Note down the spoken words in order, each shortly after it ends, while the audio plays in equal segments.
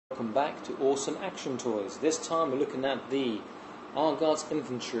Welcome back to Awesome Action Toys. This time we're looking at the Agurts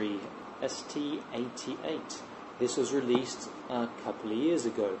Infantry ST88. This was released a couple of years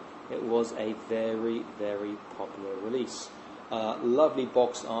ago. It was a very, very popular release. Lovely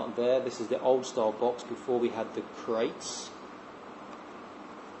box art there. This is the old style box before we had the crates.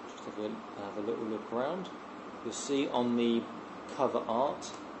 Just have a little look around. You'll see on the cover art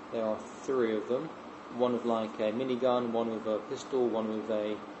there are three of them. One with like a minigun, one with a pistol, one with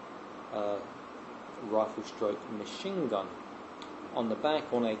a rifle stroke machine gun. On the back,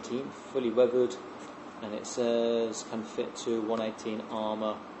 118, fully weathered, and it says can fit to 118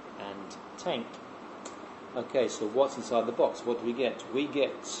 armour and tank. Okay, so what's inside the box? What do we get? We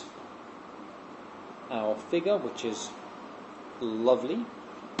get our figure, which is lovely,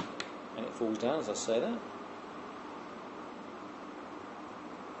 and it falls down as I say that.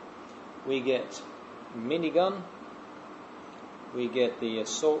 We get minigun, we get the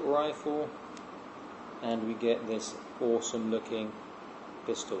assault rifle, and we get this awesome looking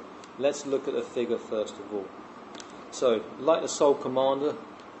pistol. Let's look at the figure first of all. So, like the Soul Commander,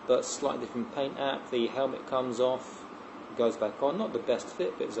 but slightly different paint app. The helmet comes off, goes back on. Not the best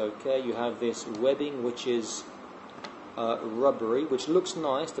fit, but it's okay. You have this webbing, which is rubbery, which looks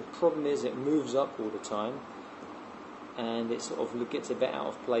nice. The problem is it moves up all the time, and it sort of gets a bit out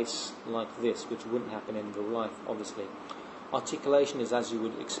of place like this, which wouldn't happen in real life, obviously. Articulation is as you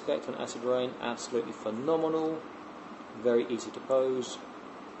would expect on Acid Rain, absolutely phenomenal, very easy to pose.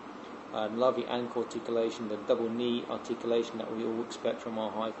 Lovely ankle articulation, the double knee articulation that we all expect from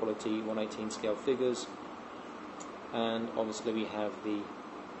our high quality 118 scale figures, and obviously we have the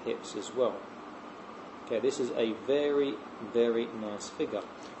hips as well. Okay, this is a very, very nice figure.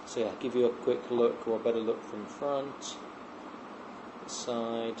 So yeah, I'll give you a quick look, or a better look from front, the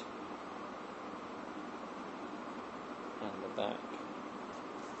side, and the back.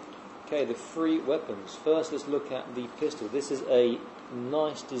 Okay, the three weapons. First, let's look at the pistol. This is a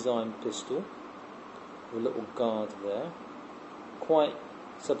nice designed pistol with a little guard there. Quite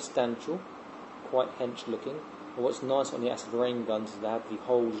substantial, quite hench looking. And what's nice on the Acid Rain guns is they have the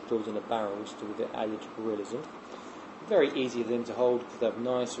holes drilled in the barrels to give it added realism. Very easy for them to hold because they have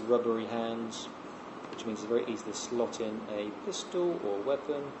nice rubbery hands, which means it's very easy to slot in a pistol or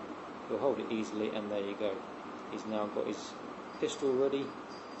weapon. He'll hold it easily, and there you go. He's now got his pistol ready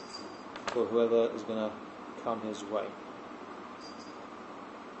for whoever is going to come his way.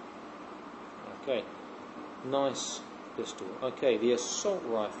 Okay, nice pistol. Okay, the assault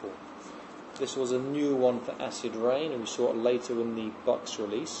rifle. This was a new one for Acid Rain, and we saw it later in the Bucks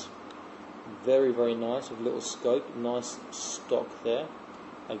release. Very, very nice, with a little scope, nice stock there.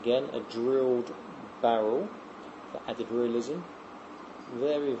 Again, a drilled barrel for added realism.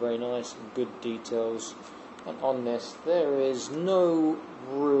 Very, very nice, good details. And on this, there is no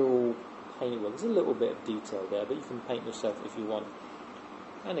real paint work. There's a little bit of detail there, but you can paint yourself if you want.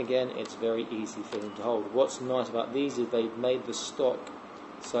 And again, it's very easy for them to hold. What's nice about these is they've made the stock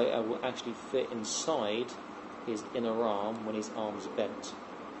so it will actually fit inside his inner arm when his arm's bent,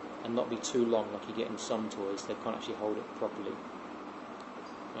 and not be too long like you get in some toys. They can't actually hold it properly.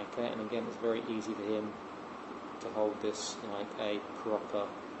 Okay, and again, it's very easy for him to hold this like a proper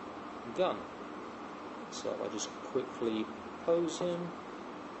gun. So I just quickly pose him,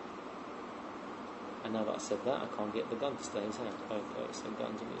 and now that I said that, I can't get the gun to stay in his hand. Okay, so the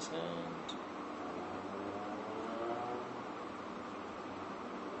gun's in his hand.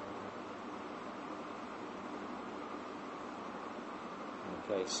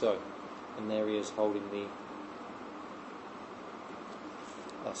 Okay, so, and there he is holding the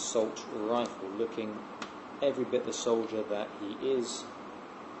assault rifle, looking every bit the soldier that he is,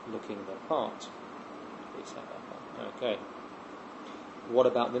 looking the part. Please have that one. Okay. What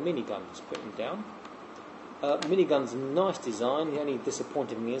about the minigun? Let's put him down. Minigun's a nice design. The only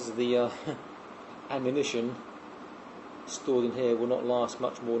disappointing thing is the ammunition stored in here will not last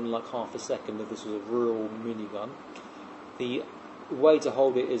much more than like half a second if this was a real minigun. The way to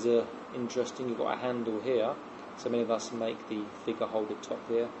hold it is interesting. You've got a handle here, so many of us make the figure holder top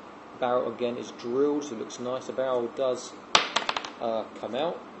here. Barrel again is drilled, so it looks nice. The barrel does come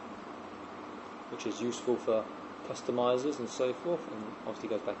out, which is useful for customizers and so forth, and obviously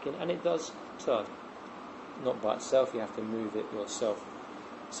goes back in, and it does turn. Not by itself, you have to move it yourself.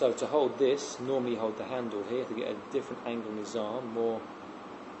 So to hold this, normally you hold the handle here to get a different angle in his arm, more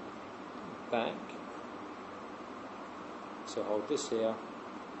back. So hold this here,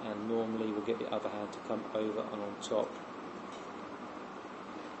 and normally we'll get the other hand to come over and on top,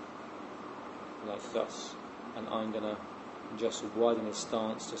 like thus. And I'm going to just widen his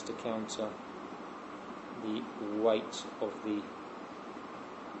stance just to counter the weight of the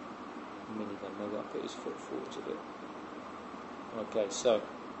minigun. Maybe I'll put his foot forward a bit. Okay, so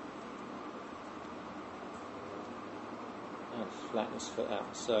and flatten his foot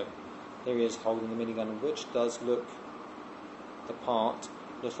out. So here he is holding the minigun, which does look the part.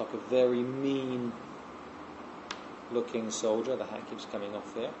 Looks like a very mean looking soldier. The hat keeps coming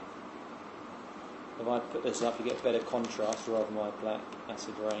off there. If I put this up, you get better contrast rather than my black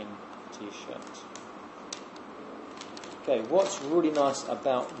Acid Rain t-shirt. Okay, what's really nice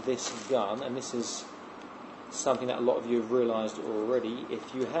about this gun, and this is something that a lot of you have realised already,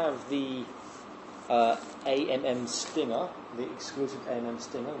 if you have the AMM Stinger, the exclusive AMM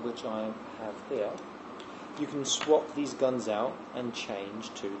Stinger, which I have here, you can swap these guns out and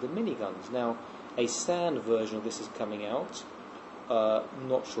change to the miniguns. Now, a sand version of this is coming out,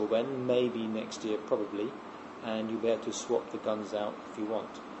 not sure when, maybe next year probably, and you'll be able to swap the guns out if you want.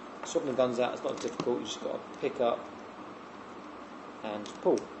 Swapping the guns out is not difficult, you just got to pick up and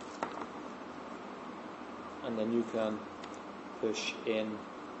pull. And then you can push in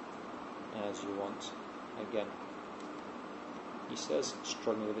as you want. Again, he says,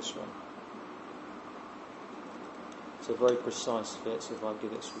 struggling with this one. It's a very precise fit, so if I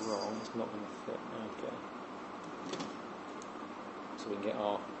get this wrong, it's not going to fit. Okay. So we can get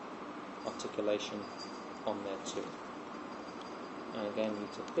our articulation on there too. And again, we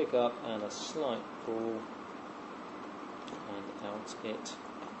need to pick up and a slight pull, and out it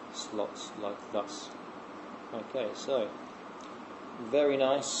slots like thus. Okay, so very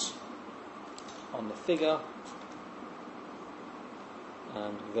nice on the figure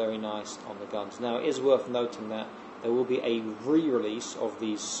and very nice on the guns. Now it is worth noting that there will be a re-release of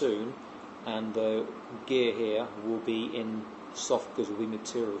these soon, and the gear here will be in soft goods, will be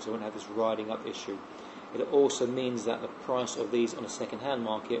material, so we won't have this riding up issue. It also means that the price of these on a second-hand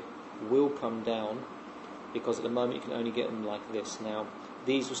market will come down, because at the moment you can only get them like this. Now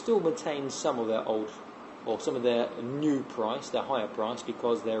these will still maintain some of their old, or some of their new price, their higher price,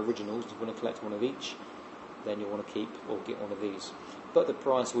 because they're originals. If you want to collect one of each, then you'll want to keep or get one of these. But the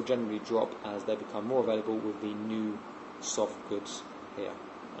price will generally drop as they become more available with the new soft goods here.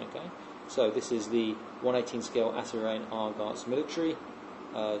 Okay, so this is the 1/18 scale Acid Rain Agurts military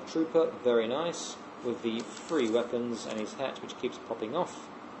trooper, very nice, with the 3 weapons and his hat, which keeps popping off,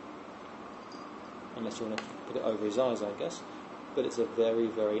 unless you want to put it over his eyes, I guess. But it's a very,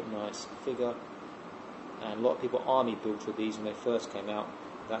 very nice figure, and a lot of people army built with these when they first came out.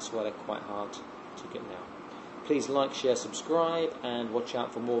 That's why they're quite hard to get now. Please like, share, subscribe, and watch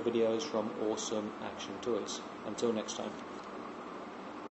out for more videos from Awesome Action Toys. Until next time.